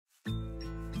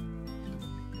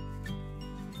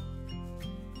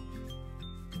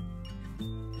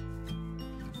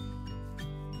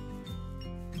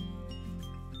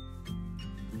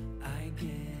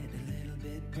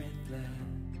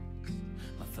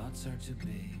thoughts are too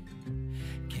big.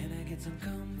 Can I get some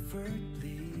comfort,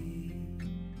 please?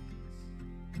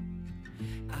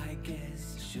 I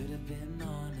guess I should have been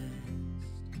honest.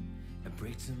 A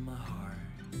break to my heart.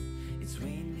 It's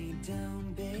weighing me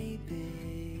down,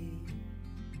 baby.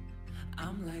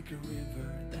 I'm like a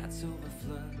river that's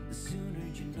overflowed. The sooner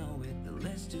you know it, the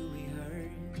less do we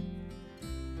hurt.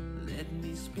 Let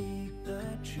me speak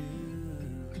the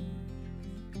truth.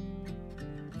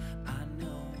 I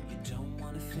know you don't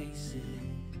wanna face it.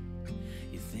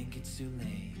 You think it's too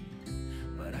late,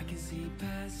 but I can see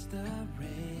past the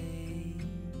rain.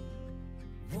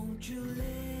 Won't you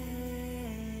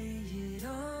lay it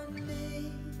on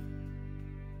me?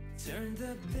 Turn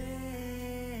the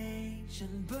page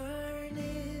and burn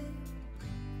it.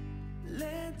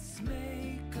 Let's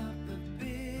make up a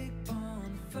big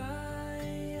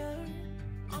bonfire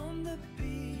on the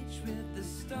beach with the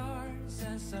stars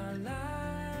as our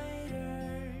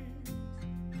lighters,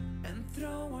 and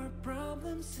throw our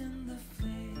problems in the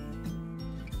flame.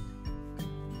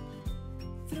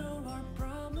 Throw our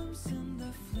problems in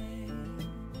the flame.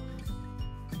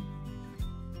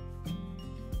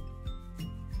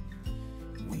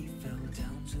 We fell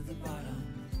down to the bottom,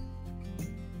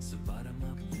 so bottom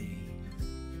up please.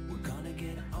 We're gonna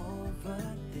get over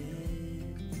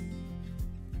this.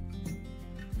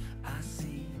 I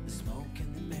see the smoke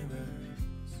in the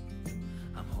mirrors.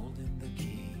 I'm holding the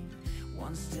key,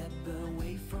 one step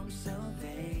away from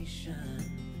salvation.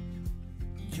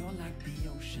 You're like the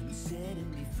ocean, setting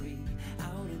me free.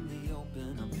 Out in the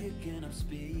open, I'm picking up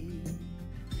speed.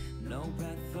 No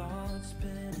bad thoughts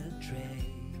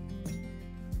penetrate.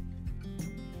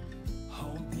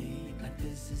 Hold me like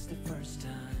this is the first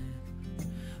time.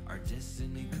 Our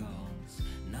destiny calls,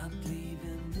 not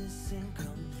leaving this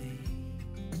incomplete.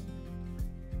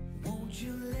 Won't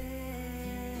you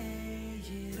lay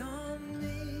it on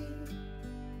me?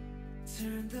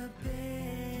 Turn the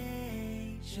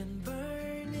page and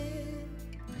burn it.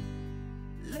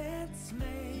 Let's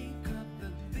make up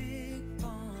a big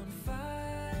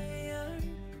bonfire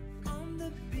on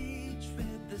the beach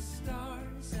with the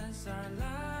stars as our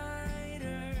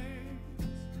lighters,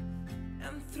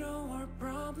 and throw our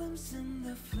problems in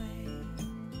the flame.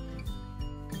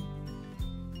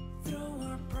 Throw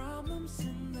our problems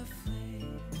in the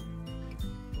flame.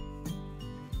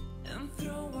 And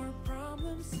throw our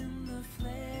problems in the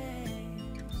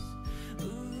flames.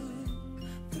 Ooh,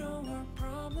 throw our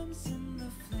problems in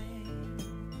the flame.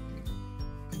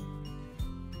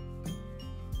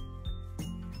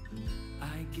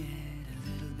 I get a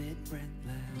little bit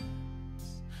breathless.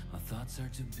 My thoughts are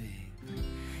too big.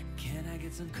 Can I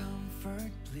get some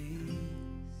comfort, please?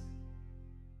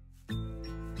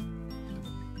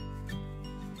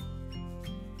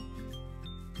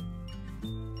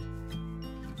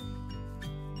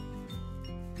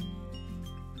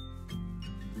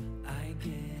 I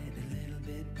get a little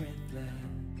bit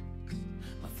breathless.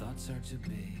 My thoughts are too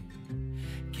big.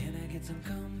 Can I get some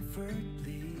comfort,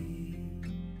 please?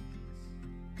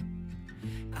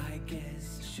 I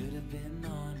guess I should have been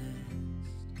honest.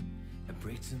 A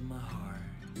break to my heart.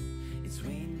 It's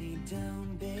weighing me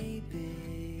down,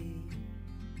 baby.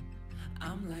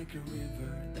 I'm like a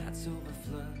river that's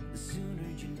overflowed. The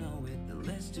sooner you know it, the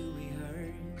less do we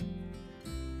hurt.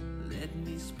 Let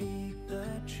me speak the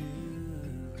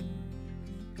truth.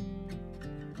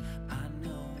 I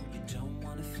know you don't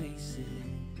wanna face it.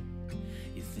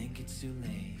 You think it's too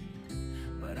late,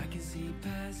 but I can see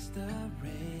past the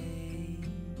rain.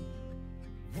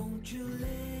 Won't you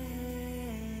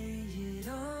lay it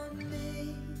on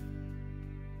me?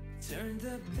 Turn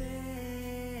the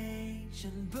page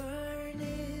and burn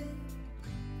it.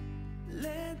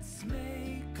 Let's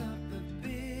make up a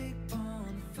big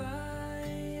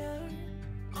bonfire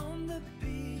on the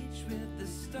beach with the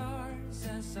stars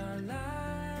as our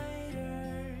lighters,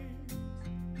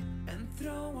 and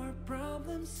throw our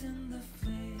problems in the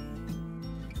flame.